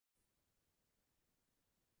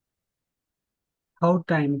How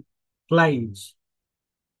time flies.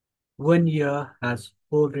 1 year has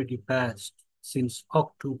already passed since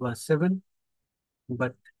October 7,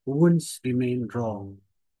 but wounds remain raw.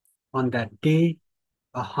 On that day,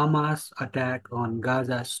 a Hamas attack on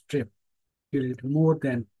Gaza Strip killed more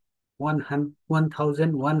than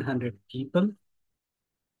 1,100 people,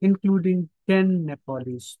 including 10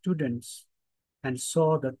 Nepali students, and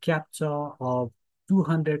saw the capture of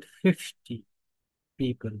 250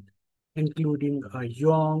 people, including a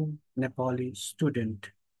young Nepali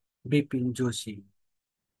student, Vipin Joshi.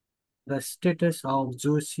 The status of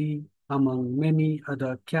Joshi, among many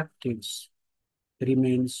other captives,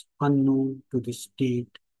 remains unknown to this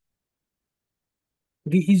date.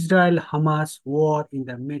 The Israel-Hamas war in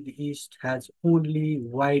the Mideast has only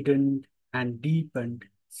widened and deepened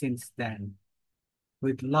since then,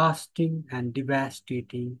 with lasting and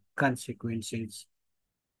devastating consequences.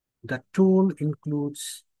 The toll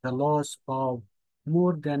includes the loss of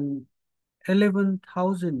more than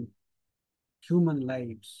 11,000 human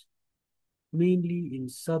lives, mainly in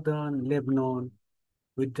southern Lebanon,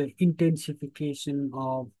 with the intensification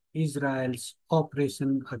of Israel's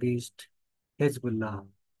operation against Hezbollah.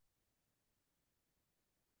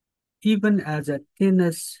 Even as a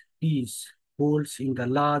tenuous peace holds in the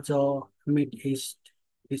larger Mideast,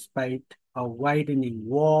 despite a widening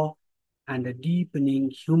war and a deepening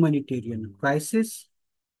humanitarian crisis,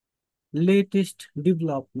 latest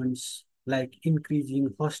developments like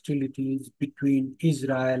increasing hostilities between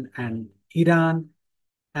Israel and Iran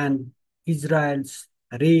and Israel's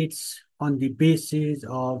raids on the basis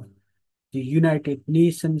of the United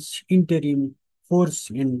Nations Interim Force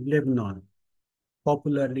in Lebanon,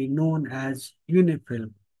 popularly known as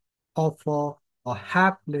UNIFIL, offer a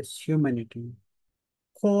hapless humanity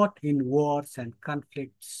caught in wars and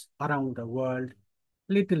conflicts around the world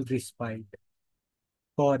little respite.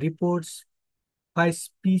 For reports,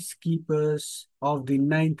 vice peacekeepers of the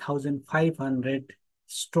 9,500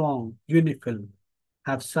 strong UNIFIL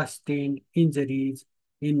have sustained injuries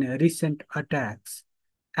in recent attacks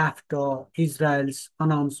after Israel's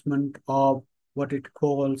announcement of what it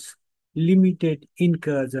calls limited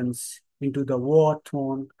incursions into the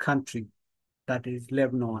war-torn country, that is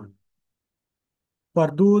Lebanon.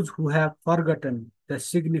 For those who have forgotten the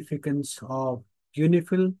significance of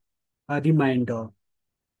UNIFIL, a reminder.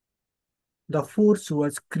 The force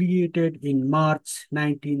was created in March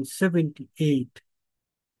 1978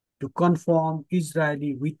 to confirm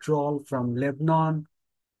Israeli withdrawal from Lebanon,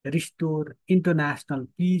 restore international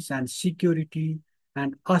peace and security,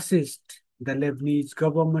 and assist the Lebanese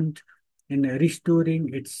government in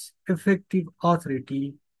restoring its effective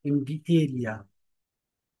authority in the area.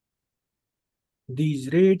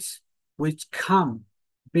 These raids, which come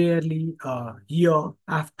barely a year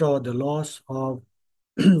after the loss of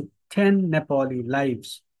 10 Nepali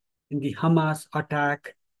lives in the Hamas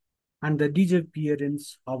attack and the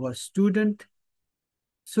disappearance of a student,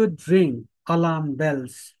 should ring alarm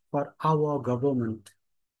bells for our government.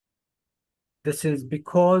 This is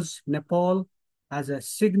because Nepal, as a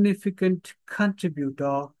significant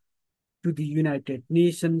contributor to the United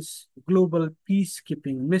Nations global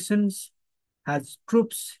peacekeeping missions, has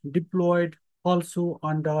troops deployed also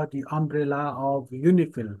under the umbrella of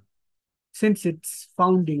UNIFIL since its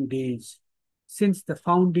founding days, since the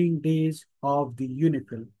founding days of the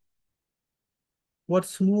UNIFIL.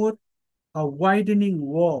 What's more, a widening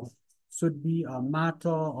war should be a matter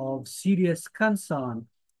of serious concern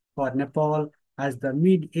for Nepal, as the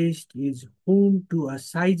Mideast is home to a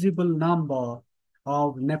sizable number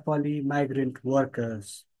of Nepali migrant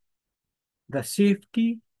workers. The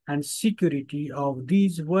safety and security of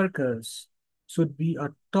these workers should be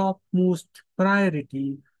a topmost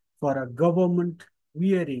priority for a government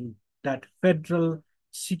wearing that federal,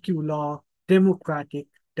 secular, democratic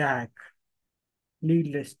tag.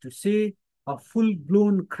 Needless to say, a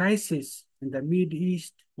full-blown crisis in the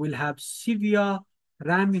Mideast will have severe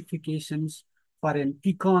ramifications for an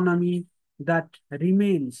economy that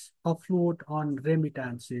remains afloat on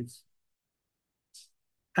remittances.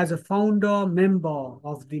 As a founder member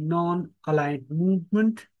of the non-aligned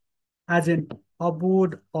movement, as an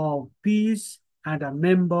abode of peace and a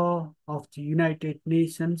member of the United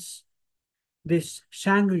Nations, this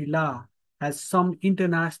Shangri-La has some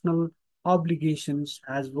international obligations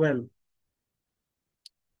as well.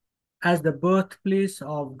 As the birthplace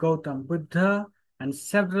of Gautam Buddha and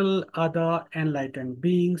several other enlightened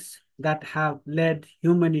beings that have led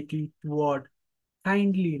humanity toward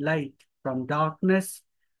kindly light from darkness,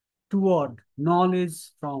 toward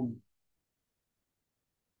knowledge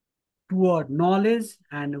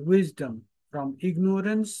and wisdom from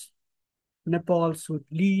ignorance, Nepal should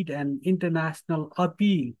lead an international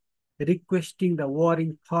appeal requesting the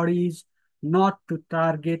warring parties not to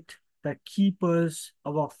target the keepers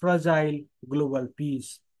of a fragile global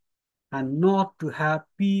peace and not to have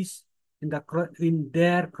peace in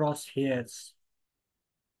their crosshairs.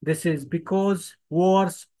 This is because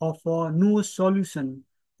wars offer no solution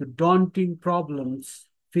to daunting problems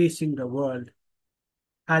facing the world.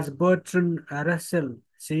 As Bertrand Russell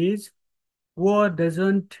says, war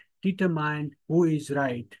doesn't determine who is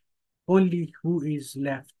right, only who is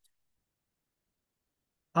left.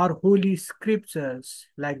 Our holy scriptures,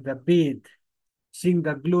 like the Ved, sing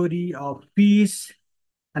the glory of peace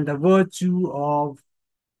and the virtue of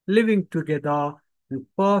living together in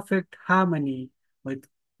perfect harmony with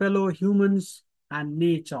fellow humans and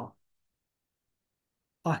nature.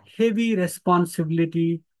 A heavy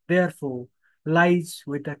responsibility, therefore, lies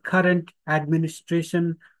with the current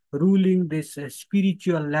administration ruling this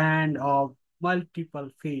spiritual land of multiple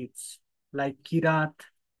faiths like Kirat,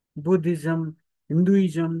 Buddhism,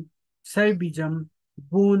 Hinduism, Saivism,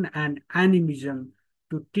 Bon and Animism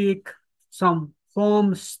to take some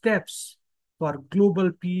firm steps for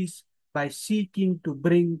global peace by seeking to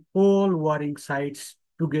bring all warring sides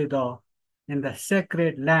together in the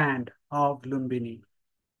sacred land of Lumbini.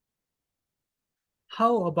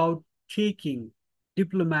 How about taking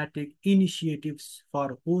diplomatic initiatives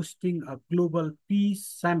for hosting a global peace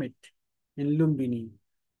summit in Lumbini,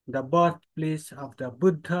 the birthplace of the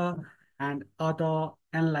Buddha and other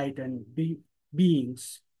enlightened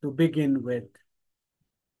beings to begin with?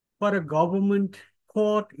 For a government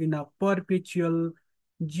caught in a perpetual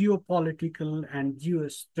geopolitical and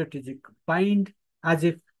geostrategic bind, as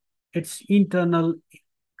if its internal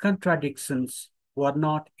contradictions were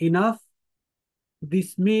not enough,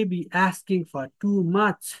 this may be asking for too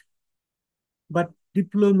much, but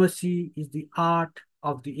diplomacy is the art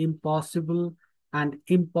of the impossible, and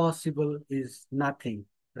impossible is nothing,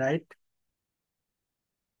 right?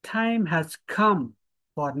 Time has come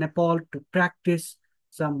for Nepal to practice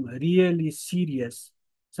some really serious,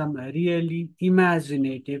 some really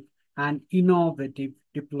imaginative and innovative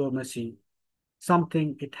diplomacy,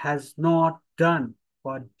 something it has not done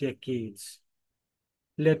for decades.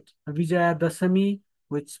 Let Vijayadashami,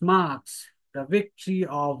 which marks the victory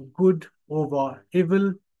of good over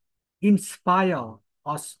evil, inspire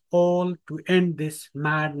us all to end this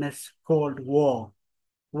madness called war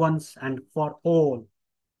once and for all.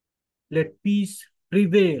 Let peace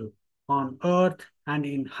prevail on earth and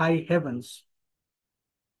in high heavens.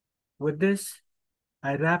 With this,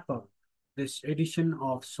 I wrap up this edition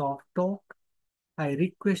of Soft Talk. I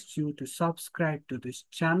request you to subscribe to this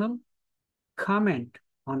channel, comment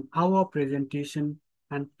on our presentation,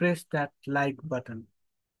 and press that like button.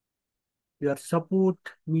 Your support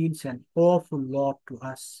means an awful lot to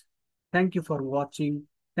us. Thank you for watching.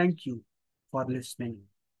 Thank you for listening.